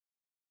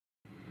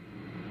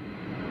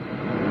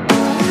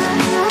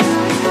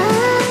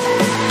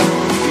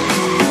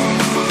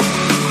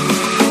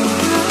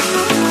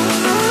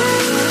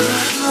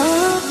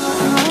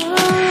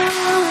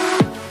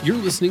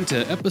listening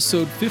to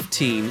episode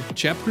 15,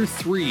 chapter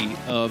 3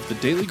 of the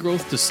Daily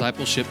Growth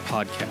Discipleship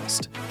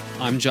Podcast.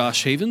 I'm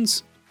Josh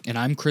Havens. And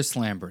I'm Chris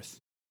Lamberth.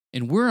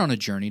 And we're on a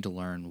journey to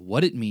learn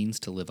what it means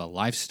to live a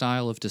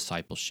lifestyle of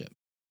discipleship.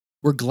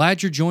 We're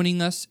glad you're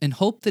joining us and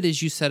hope that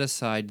as you set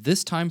aside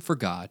this time for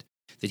God,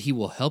 that He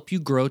will help you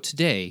grow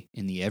today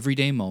in the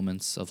everyday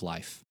moments of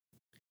life.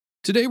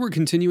 Today we're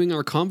continuing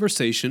our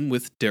conversation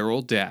with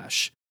Darryl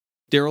Dash.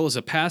 Darryl is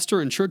a pastor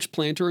and church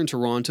planter in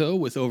Toronto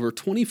with over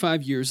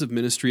 25 years of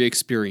ministry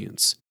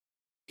experience.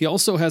 He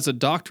also has a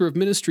Doctor of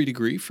Ministry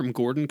degree from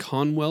Gordon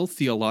Conwell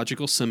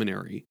Theological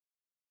Seminary.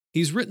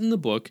 He's written the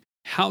book,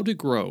 How to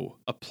Grow,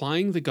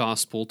 Applying the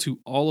Gospel to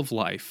All of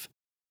Life,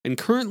 and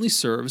currently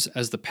serves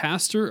as the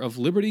pastor of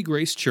Liberty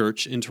Grace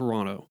Church in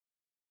Toronto.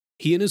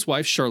 He and his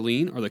wife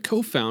Charlene are the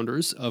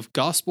co-founders of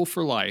Gospel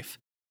for Life,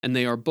 and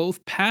they are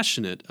both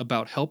passionate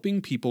about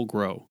helping people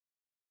grow.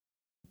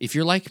 If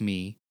you're like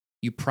me,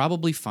 you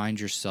probably find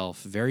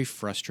yourself very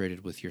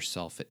frustrated with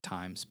yourself at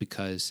times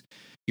because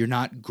you're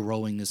not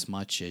growing as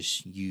much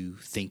as you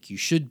think you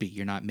should be.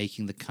 You're not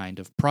making the kind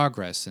of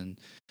progress in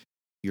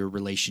your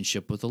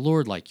relationship with the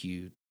Lord like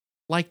you'd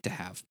like to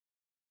have.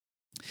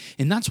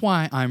 And that's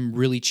why I'm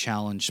really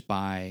challenged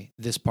by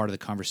this part of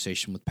the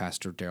conversation with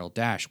Pastor Darryl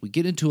Dash. We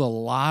get into a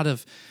lot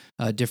of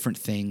different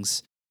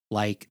things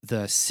like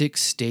the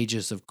 6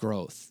 stages of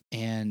growth.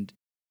 And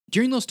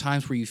during those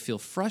times where you feel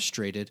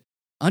frustrated,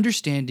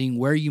 understanding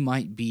where you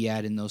might be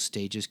at in those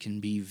stages can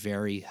be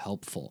very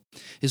helpful,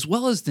 as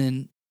well as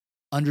then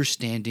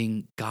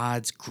understanding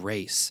God's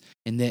grace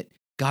and that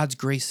God's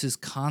grace is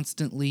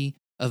constantly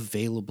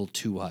available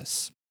to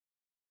us.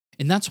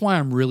 And that's why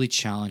I'm really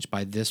challenged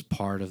by this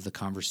part of the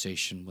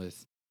conversation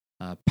with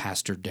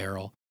Pastor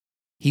Darryl.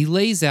 He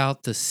lays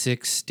out the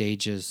 6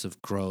 stages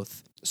of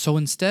growth. So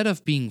instead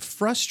of being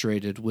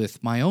frustrated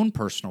with my own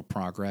personal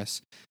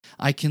progress,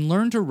 I can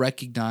learn to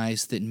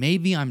recognize that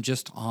maybe I'm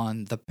just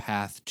on the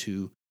path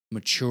to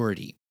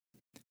maturity.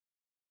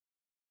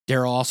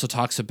 Darryl also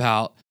talks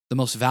about the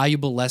most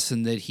valuable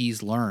lesson that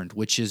he's learned,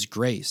 which is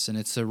grace, and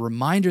it's a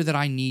reminder that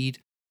I need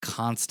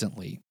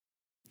constantly,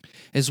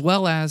 as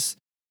well as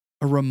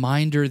a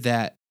reminder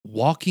that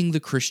walking the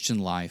Christian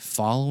life,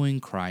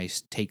 following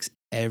Christ, takes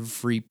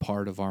every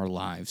part of our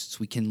lives, so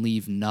we can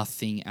leave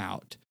nothing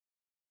out.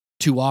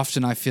 Too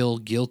often I feel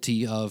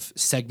guilty of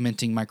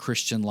segmenting my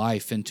Christian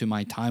life into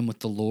my time with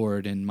the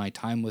Lord and my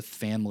time with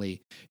family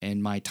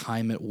and my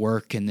time at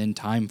work and then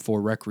time for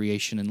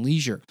recreation and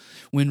leisure,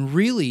 when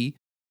really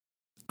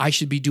I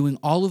should be doing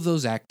all of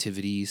those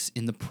activities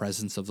in the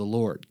presence of the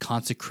Lord,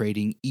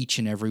 consecrating each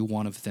and every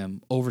one of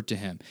them over to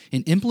Him,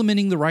 and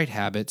implementing the right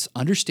habits,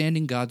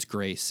 understanding God's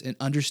grace, and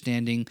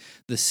understanding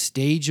the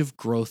stage of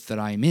growth that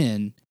I'm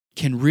in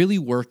can really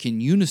work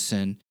in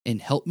unison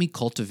and help me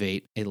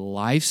cultivate a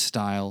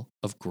lifestyle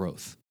of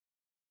growth.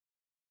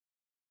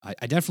 I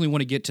definitely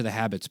want to get to the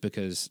habits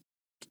because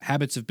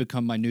habits have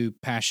become my new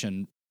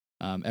passion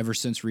ever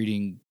since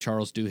reading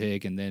Charles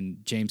Duhigg and then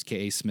James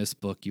K.A. Smith's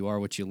book, You Are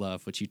What You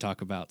Love, which you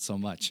talk about so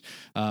much.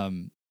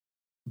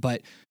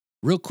 But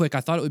real quick, I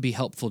thought it would be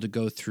helpful to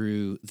go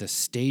through the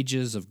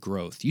stages of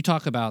growth. You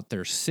talk about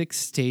there's 6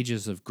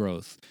 stages of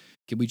growth.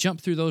 Can we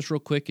jump through those real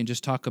quick and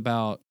just talk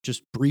about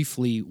just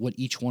briefly what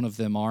each one of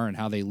them are and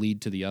how they lead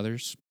to the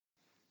others?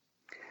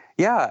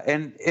 Yeah,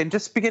 and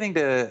just beginning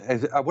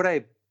what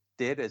I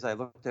did is I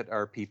looked at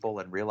our people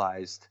and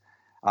realized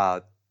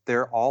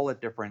they're all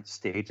at different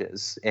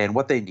stages, and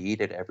what they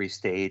need at every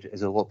stage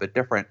is a little bit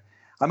different.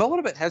 I'm a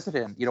little bit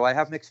hesitant. I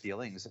have mixed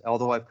feelings,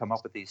 although I've come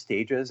up with these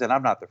stages, and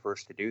I'm not the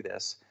first to do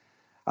this.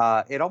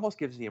 It almost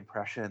gives the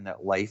impression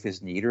that life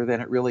is neater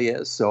than it really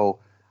is. So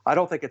I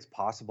don't think it's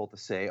possible to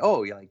say,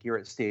 oh, you're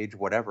at stage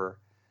whatever.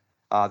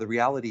 The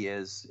reality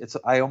is,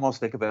 I almost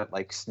think of it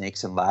like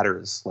snakes and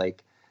ladders.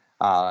 Like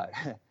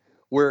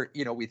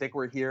we think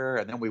we're here,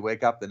 and then we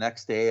wake up the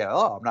next day.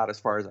 Oh, I'm not as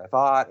far as I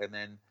thought, and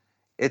then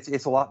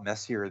it's a lot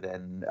messier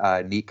than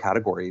neat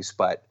categories.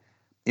 But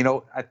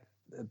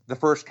the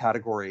first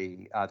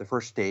category, the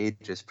first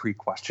stage is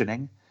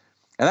pre-questioning,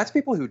 and that's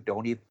people who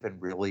don't even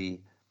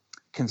really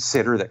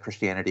consider that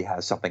Christianity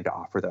has something to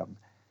offer them.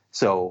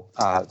 So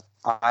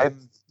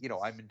I'm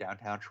in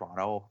downtown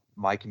Toronto.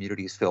 My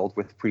community is filled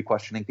with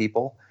pre-questioning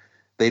people.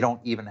 They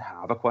don't even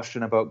have a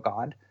question about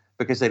God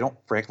because they don't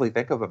frankly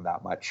think of Him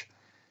that much.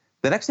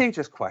 The next stage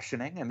is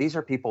questioning, and these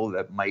are people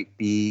that might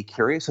be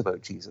curious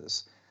about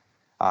Jesus.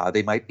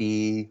 They might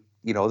be,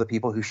 the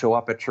people who show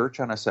up at church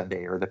on a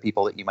Sunday, or the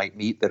people that you might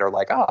meet that are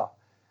like, oh,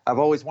 I've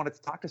always wanted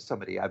to talk to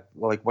somebody.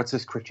 What's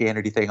this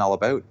Christianity thing all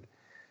about?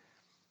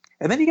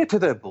 And then you get to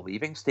the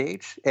believing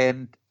stage,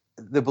 and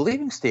the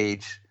believing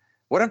stage,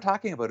 what I'm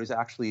talking about is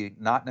actually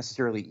not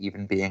necessarily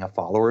even being a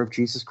follower of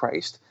Jesus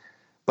Christ,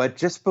 but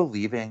just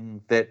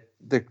believing that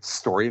the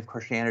story of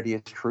Christianity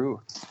is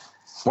true.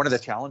 One of the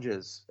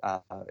challenges,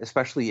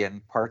 especially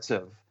in parts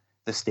of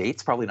the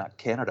States, probably not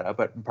Canada,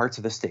 but in parts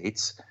of the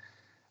States,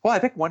 well, I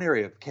think one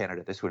area of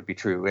Canada this would be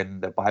true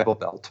in the Bible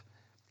Belt,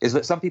 is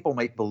that some people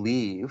might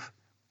believe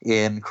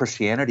in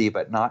Christianity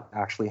but not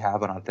actually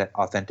have an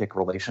authentic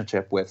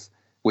relationship with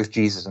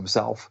Jesus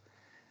himself.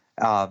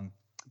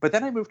 But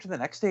then I moved to the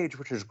next stage,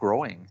 which is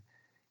growing.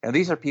 And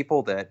these are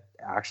people that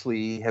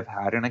actually have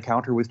had an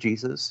encounter with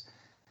Jesus,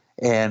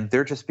 and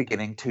they're just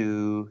beginning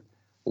to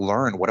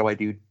learn, what do I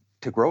do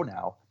to grow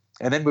now?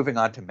 And then moving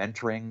on to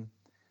mentoring,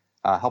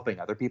 helping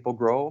other people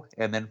grow,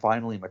 and then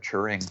finally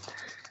maturing.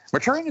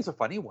 Maturing is a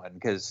funny one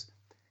because,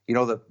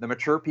 the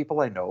mature people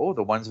I know,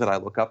 the ones that I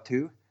look up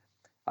to,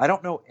 I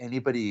don't know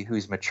anybody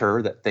who's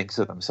mature that thinks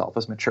of themselves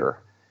as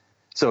mature.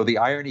 So the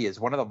irony is,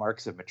 one of the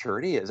marks of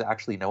maturity is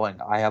actually knowing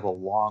I have a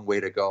long way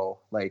to go.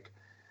 Like,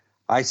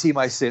 I see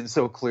my sin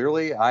so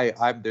clearly,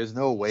 there's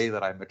no way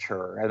that I'm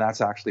mature, and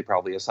that's actually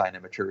probably a sign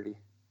of maturity.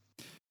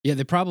 Yeah,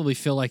 they probably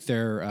feel like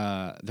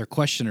they're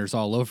questioners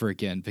all over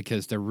again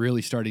because they're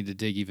really starting to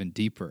dig even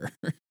deeper.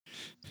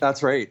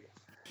 That's right.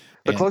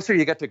 The And closer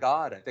you get to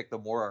God, I think the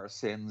more our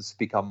sins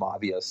become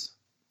obvious.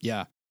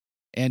 yeah.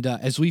 And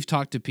as we've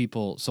talked to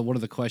people, so one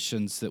of the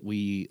questions that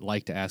we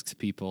like to ask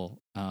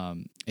people,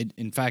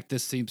 in fact,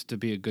 this seems to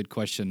be a good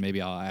question, maybe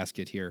I'll ask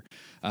it here,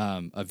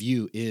 of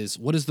you, is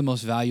what is the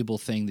most valuable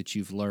thing that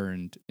you've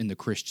learned in the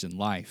Christian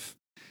life?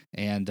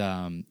 And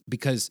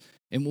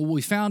and what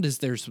we found is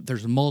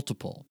there's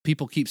multiple.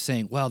 People keep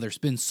saying, well, there's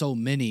been so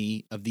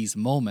many of these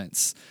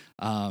moments.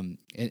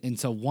 And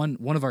so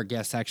one of our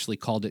guests actually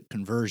called it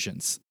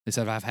conversions. They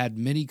said, I've had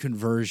many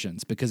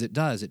conversions, because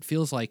it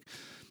feels like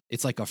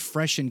it's like a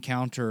fresh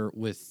encounter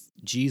with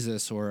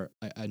Jesus, or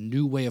a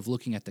new way of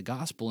looking at the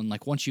gospel. And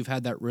like, once you've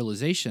had that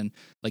realization,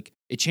 like,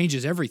 it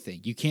changes everything.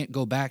 You can't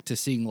go back to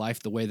seeing life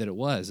the way that it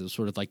was. It was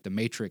sort of like the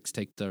Matrix,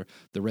 take the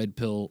red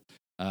pill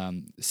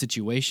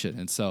situation.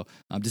 And so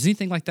does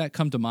anything like that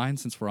come to mind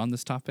since we're on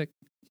this topic?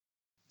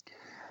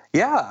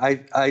 Yeah,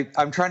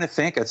 I'm trying to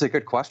think. It's a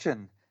good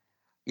question.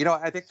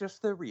 I think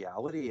just the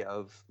reality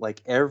of,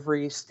 like,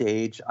 every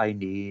stage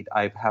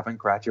I haven't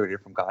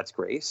graduated from God's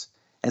grace.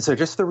 And so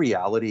just the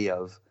reality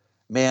of,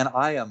 man,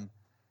 I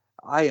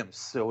am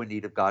so in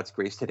need of God's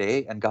grace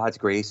today, and God's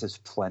grace is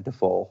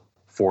plentiful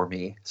for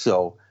me.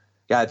 So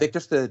yeah, I think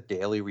just the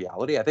daily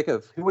reality. I think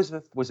of, who was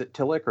it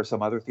Tillich or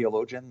some other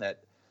theologian that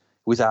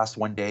was asked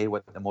one day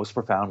what the most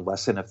profound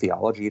lesson of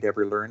theology he'd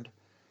ever learned.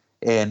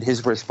 And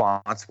his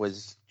response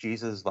was,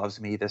 Jesus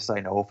loves me, this I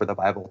know, for the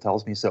Bible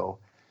tells me so.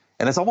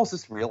 And it's almost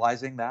just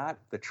realizing that,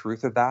 the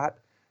truth of that,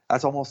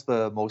 that's almost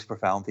the most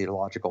profound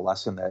theological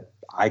lesson that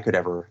I could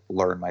ever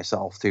learn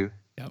myself too.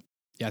 Yep.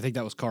 Yeah, I think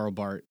that was Karl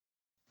Barth.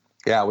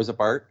 Yeah, was it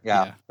Bart?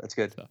 Yeah. That's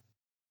good. So,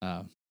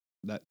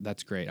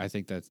 that's great. I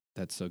think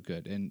that's so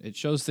good. And it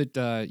shows that,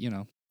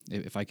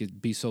 if I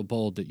could be so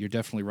bold, that you're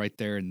definitely right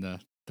there in the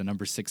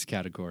number 6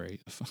 category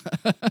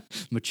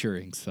of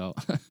maturing. So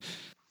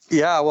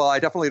yeah, well, I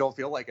definitely don't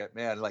feel like it,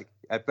 man. Like,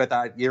 but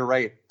that, you're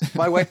right.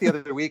 My wife the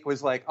other week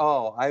was like,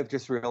 "Oh, I've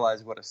just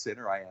realized what a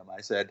sinner I am."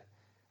 I said,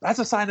 "That's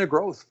a sign of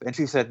growth." And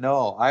she said,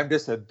 "No, I'm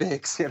just a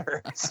big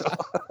sinner." So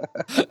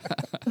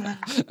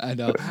I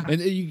know. And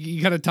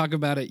you kind of talk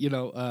about it,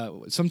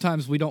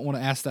 sometimes we don't want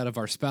to ask that of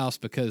our spouse,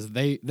 because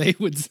they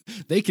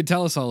could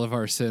tell us all of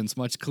our sins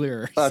much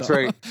clearer. That's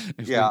right.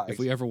 If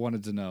we ever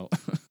wanted to know.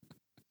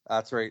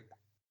 That's right.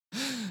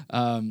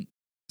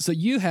 So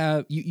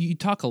you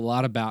talk a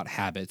lot about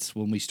habits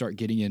when we start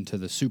getting into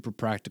the super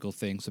practical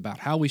things about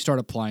how we start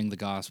applying the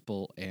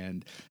gospel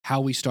and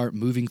how we start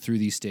moving through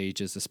these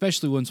stages,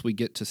 especially once we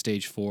get to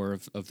stage 4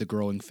 of the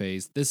growing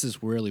phase. This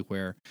is really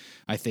where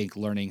I think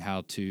learning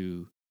how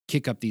to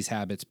kick up these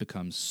habits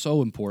becomes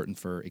so important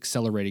for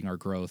accelerating our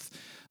growth.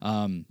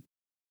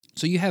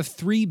 So you have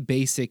 3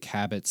 basic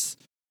habits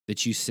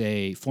that you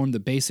say form the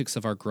basics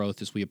of our growth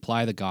as we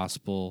apply the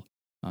gospel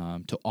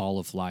to all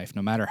of life.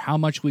 No matter how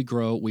much we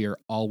grow, we are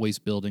always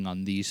building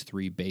on these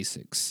 3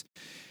 basics.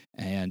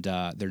 And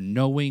they're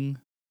knowing,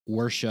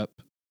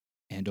 worship,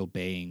 and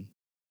obeying.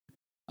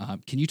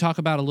 Can you talk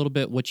about a little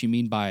bit what you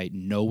mean by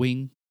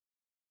knowing?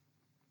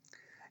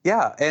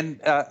 Yeah, and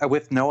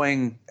with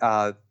knowing,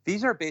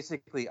 these are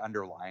basically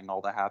underlying all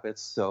the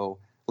habits. So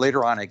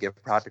later on, I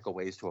give practical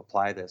ways to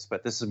apply this,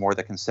 but this is more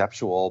the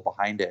conceptual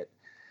behind it.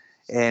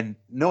 And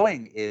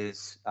knowing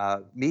is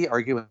me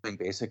arguing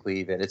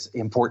basically that it's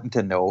important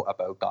to know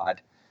about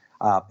God.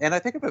 And I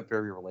think about it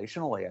very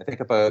relationally. I think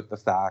about the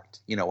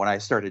fact, when I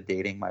started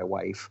dating my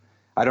wife,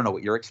 I don't know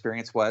what your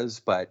experience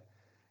was, but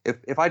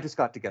if I just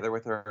got together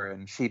with her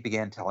and she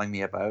began telling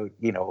me about,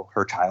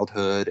 her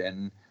childhood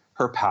and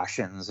her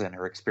passions and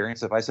her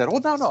experience, if I said, "Oh,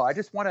 no, I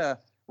just want a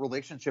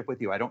relationship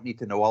with you, I don't need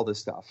to know all this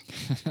stuff,"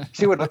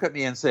 she would look at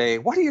me and say,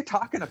 "What are you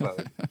talking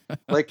about?"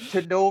 Like,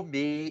 to know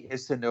me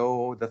is to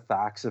know the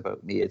facts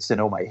about me. It's to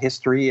know my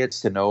history.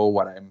 It's to know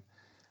what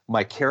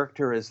my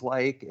character is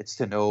like. It's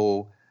to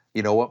know,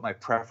 what my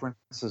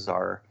preferences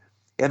are.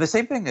 And the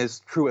same thing is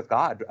true with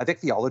God. I think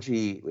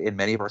theology in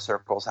many of our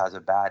circles has a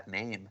bad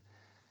name.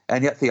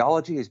 And yet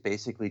theology is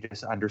basically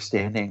just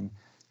understanding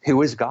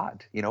who is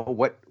God.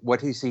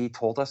 What has he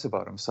told us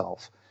about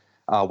himself?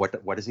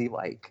 What is he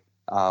like?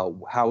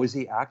 How has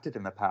he acted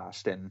in the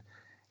past? And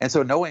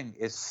so knowing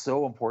is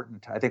so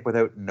important. I think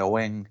without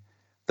knowing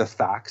the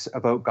facts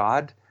about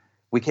God,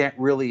 we can't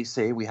really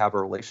say we have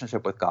a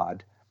relationship with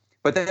God.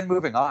 But then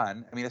moving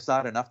on, I mean, it's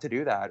not enough to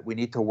do that. We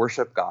need to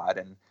worship God.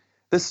 And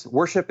this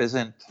worship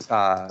isn't,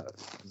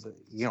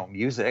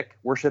 music.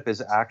 Worship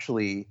is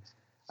actually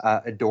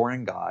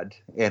adoring God.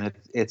 And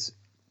it's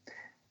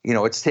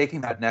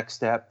taking that next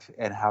step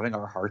and having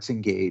our hearts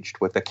engaged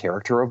with the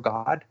character of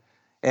God.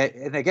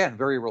 And again,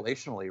 very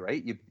relationally,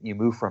 right? You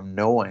move from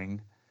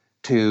knowing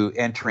to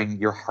entering,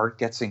 your heart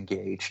gets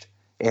engaged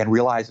and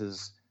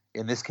realizes,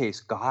 in this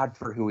case, God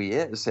for who he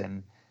is.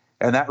 And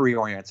that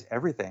reorients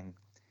everything.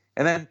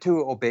 And then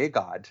to obey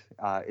God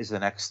is the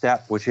next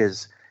step, which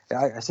is,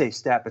 I say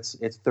step, it's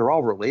they're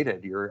all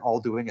related. You're all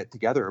doing it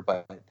together.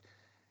 But,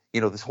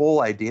 this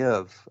whole idea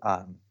of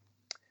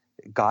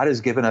God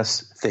has given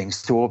us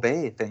things to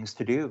obey, things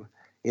to do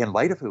in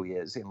light of who he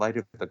is, in light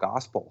of the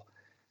gospel.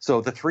 So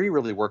the three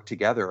really work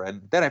together.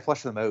 And then I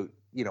flesh them out,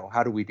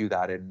 how do we do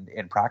that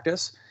in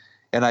practice?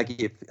 And I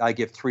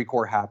give three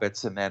core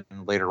habits, and then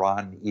later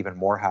on, even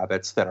more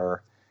habits that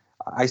are,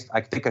 I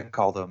think I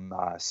call them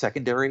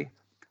secondary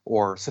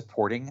or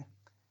supporting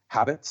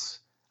habits,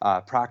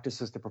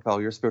 practices to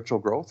propel your spiritual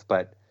growth.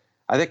 But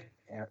I think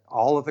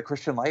all of the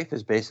Christian life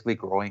is basically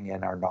growing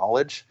in our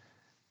knowledge,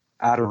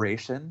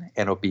 adoration,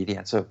 and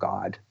obedience of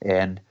God.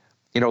 And,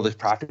 there's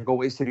practical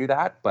ways to do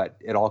that, but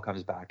it all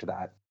comes back to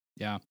that.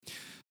 Yeah.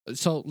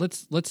 So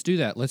let's do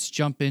that. Let's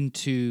jump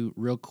into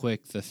real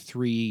quick the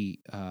three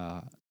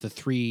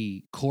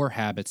core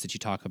habits that you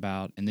talk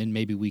about, and then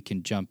maybe we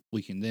can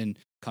then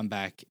come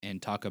back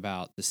and talk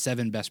about the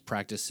 7 best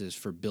practices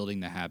for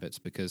building the habits,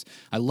 because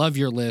I love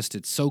your list.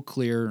 It's so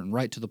clear and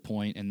right to the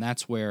point, and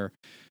that's where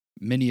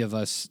many of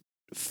us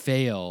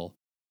fail,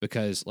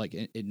 because like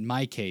in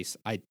my case,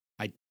 I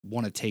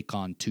want to take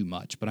on too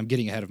much, but I'm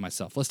getting ahead of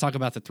myself. Let's talk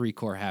about the 3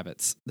 core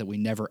habits that we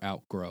never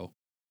outgrow.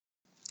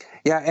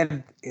 Yeah,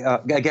 and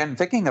again,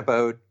 thinking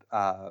about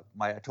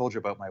I told you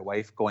about my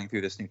wife going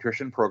through this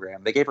nutrition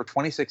program. They gave her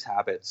 26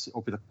 habits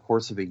over the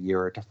course of a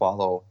year to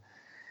follow,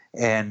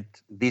 and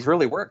these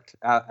really worked.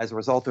 As a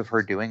result of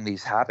her doing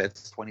these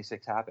habits,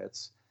 26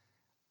 habits,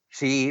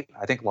 she,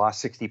 I think,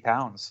 lost 60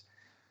 pounds.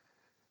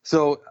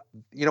 So,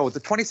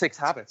 the 26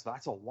 habits,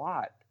 that's a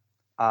lot.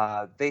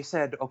 They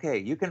said, okay,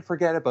 you can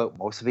forget about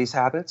most of these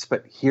habits,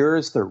 but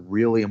here's the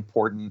really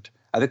important,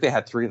 I think they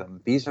had 3 of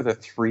them. These are the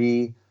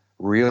 3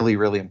 really,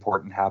 really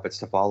important habits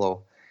to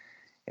follow.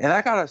 And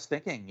that got us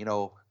thinking,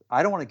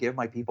 I don't want to give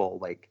my people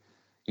like,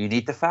 you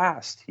need to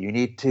fast, you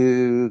need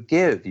to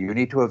give, you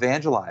need to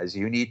evangelize,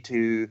 you need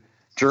to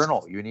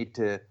journal, you need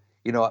to,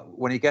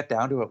 when you get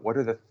down to it, what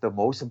are the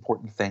most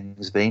important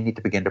things they need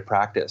to begin to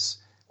practice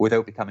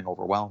without becoming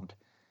overwhelmed?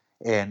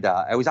 And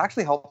I was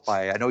actually helped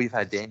by, I know you've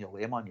had Daniel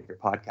Lim on your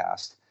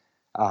podcast.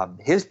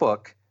 His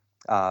book,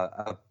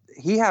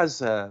 he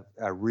has a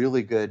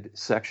really good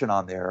section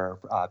on there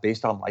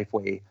based on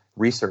Lifeway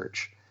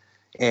research.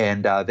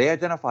 And they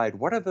identified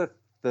what are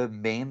the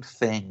main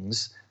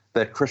things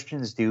that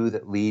Christians do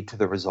that lead to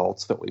the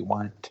results that we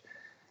want.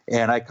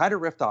 And I kind of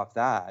riffed off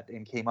that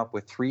and came up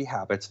with 3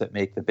 habits that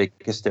make the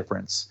biggest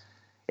difference.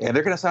 And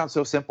they're going to sound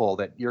so simple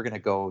that you're going to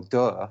go,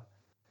 duh.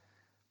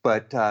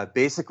 But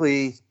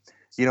basically,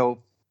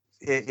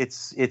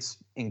 it's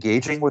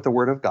engaging with the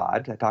Word of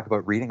God. I talk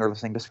about reading or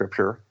listening to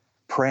Scripture,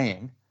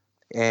 praying,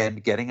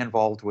 and getting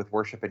involved with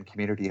worship and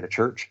community at a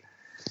church.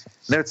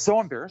 Now, it's so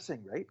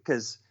embarrassing, right?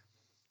 Because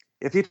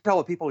if you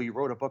tell people you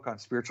wrote a book on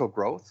spiritual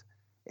growth,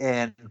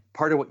 and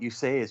part of what you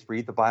say is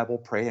read the Bible,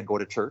 pray, and go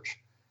to church,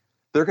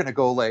 they're going to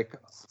go like,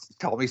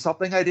 tell me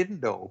something I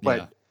didn't know.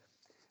 But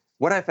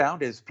what I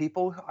found is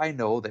people I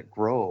know that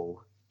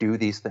grow do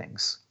these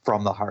things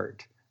from the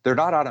heart. They're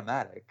not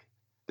automatic.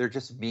 They're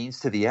just means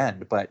to the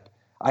end. But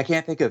I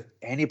can't think of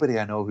anybody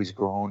I know who's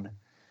grown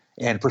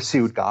and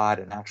pursued God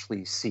and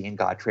actually seen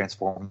God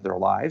transform their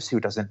lives who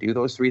doesn't do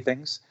those 3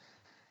 things.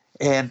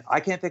 And I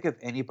can't think of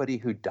anybody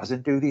who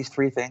doesn't do these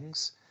 3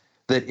 things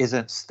that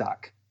isn't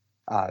stuck.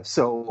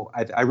 So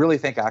I really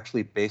think,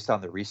 actually, based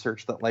on the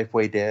research that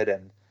Lifeway did,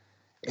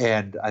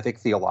 and I think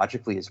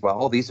theologically as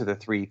well, these are the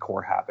 3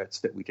 core habits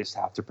that we just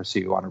have to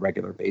pursue on a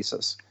regular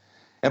basis.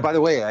 And by the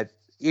way,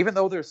 even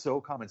though they're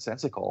so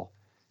commonsensical,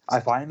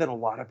 I find that a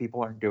lot of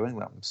people aren't doing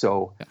them.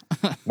 So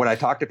when I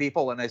talk to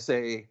people and I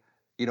say,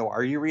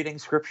 are you reading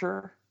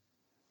Scripture?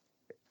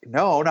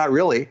 No, not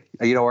really.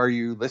 Are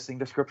you listening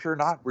to Scripture?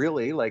 Not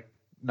really, like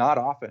not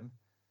often.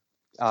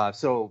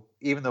 So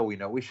even though we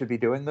know we should be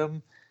doing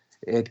them,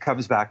 it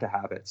comes back to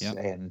habits,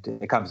 and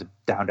it comes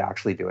down to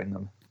actually doing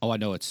them. Oh, I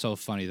know. It's so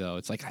funny, though.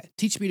 It's like,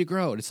 teach me to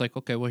grow. And it's like,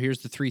 okay, well,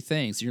 here's the 3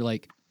 things. And you're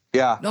like,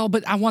 yeah, no,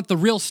 but I want the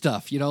real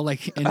stuff, and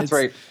that's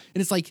right.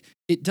 And it's like,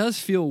 it does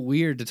feel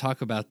weird to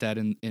talk about that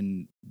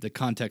in the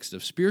context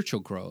of spiritual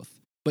growth,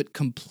 but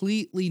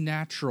completely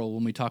natural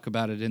when we talk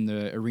about it in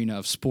the arena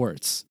of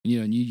sports.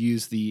 And you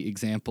use the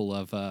example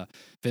of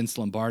Vince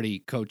Lombardi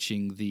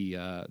coaching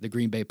the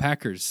Green Bay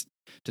Packers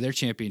to their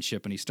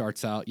championship, and he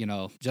starts out,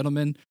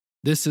 gentlemen,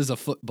 this is a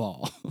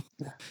football.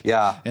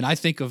 Yeah. And I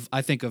think of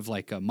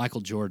like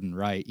Michael Jordan,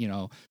 right?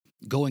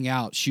 Going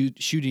out,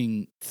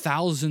 shooting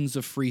thousands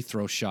of free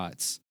throw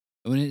shots.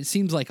 I mean, it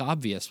seems like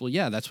obvious. Well,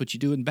 yeah, that's what you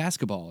do in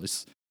basketball.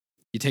 Is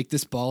you take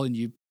this ball and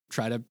you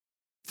try to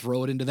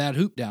throw it into that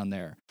hoop down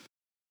there.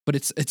 But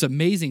it's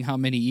amazing how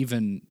many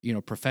even,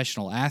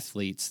 professional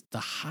athletes, the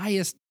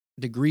highest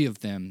degree of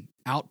them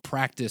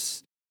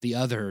out-practice the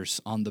others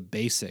on the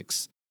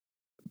basics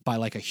by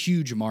like a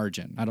huge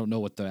margin. I don't know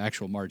what the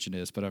actual margin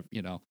is, but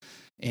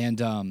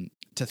and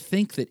to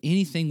think that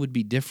anything would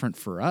be different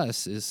for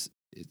us is,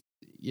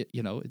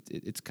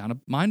 it's kind of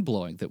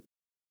mind-blowing that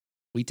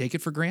we take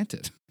it for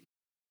granted.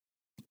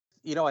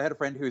 I had a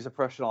friend who's a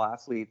professional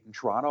athlete in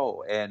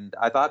Toronto, and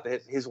I thought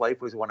that his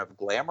life was one of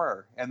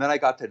glamour. And then I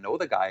got to know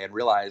the guy and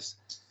realized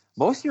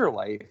most of your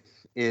life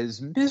is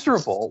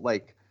miserable.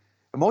 Like,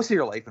 most of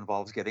your life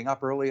involves getting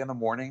up early in the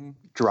morning,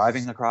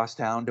 driving across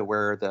town to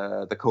where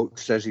the coach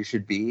says you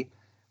should be,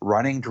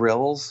 running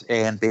drills,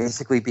 and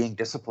basically being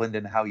disciplined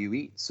in how you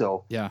eat.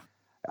 So, yeah,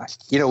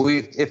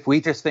 if we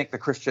just think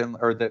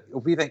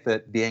if we think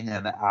that being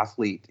an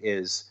athlete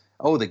is,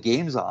 the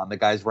game's on, the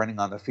guy's running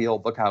on the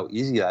field, look how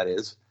easy that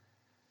is.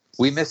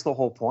 We miss the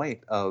whole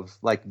point of,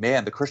 like,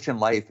 man, the Christian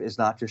life is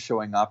not just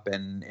showing up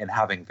and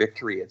having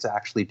victory. It's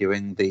actually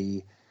doing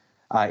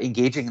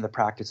engaging in the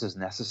practices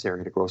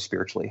necessary to grow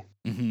spiritually.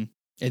 Mm-hmm.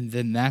 And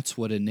then that's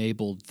what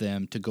enabled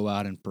them to go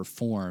out and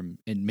perform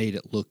and made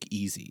it look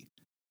easy.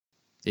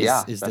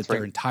 Is that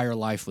their entire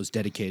life was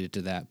dedicated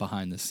to that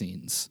behind the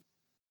scenes.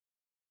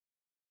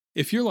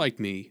 If you're like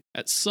me,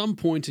 at some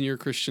point in your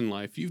Christian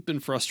life, you've been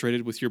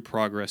frustrated with your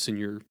progress in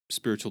your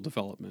spiritual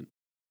development.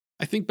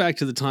 I think back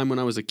to the time when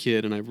I was a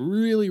kid and I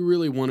really,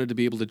 really wanted to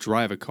be able to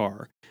drive a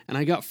car, and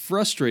I got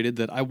frustrated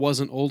that I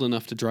wasn't old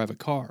enough to drive a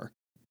car.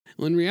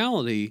 Well, in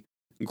reality,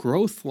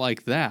 growth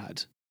like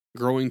that,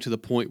 growing to the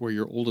point where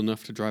you're old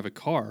enough to drive a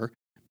car,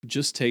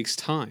 just takes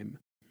time.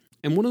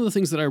 And one of the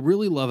things that I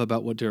really love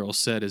about what Darryl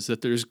said is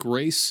that there's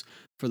grace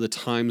for the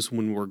times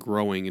when we're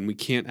growing and we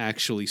can't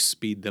actually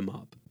speed them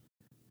up.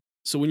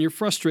 So when you're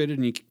frustrated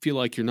and you feel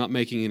like you're not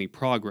making any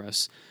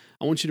progress,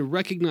 I want you to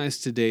recognize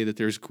today that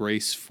there's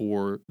grace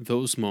for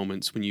those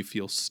moments when you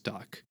feel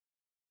stuck.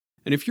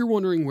 And if you're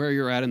wondering where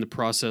you're at in the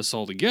process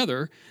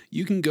altogether,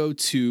 you can go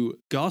to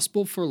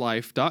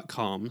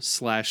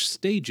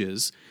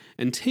gospelforlife.com/stages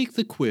and take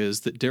the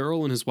quiz that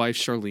Darryl and his wife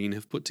Charlene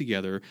have put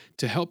together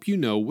to help you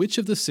know which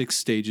of the 6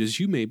 stages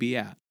you may be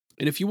at.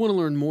 And if you want to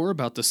learn more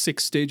about the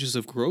 6 stages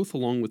of growth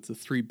along with the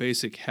 3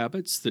 basic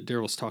habits that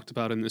Darryl's talked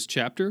about in this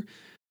chapter,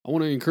 I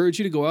want to encourage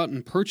you to go out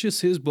and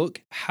purchase his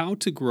book, How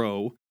to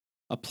Grow: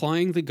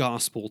 Applying the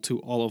Gospel to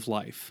All of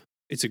Life.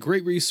 It's a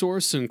great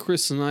resource, and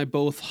Chris and I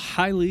both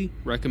highly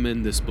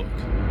recommend this book.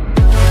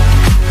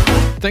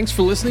 Thanks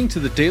for listening to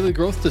the Daily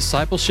Growth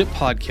Discipleship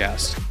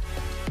Podcast.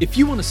 If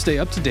you want to stay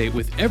up to date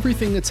with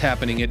everything that's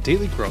happening at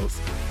Daily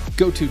Growth,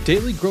 go to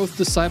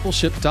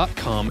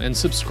dailygrowthdiscipleship.com and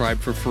subscribe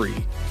for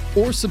free.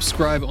 Or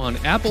subscribe on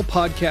Apple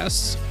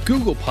Podcasts,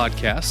 Google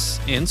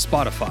Podcasts, and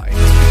Spotify.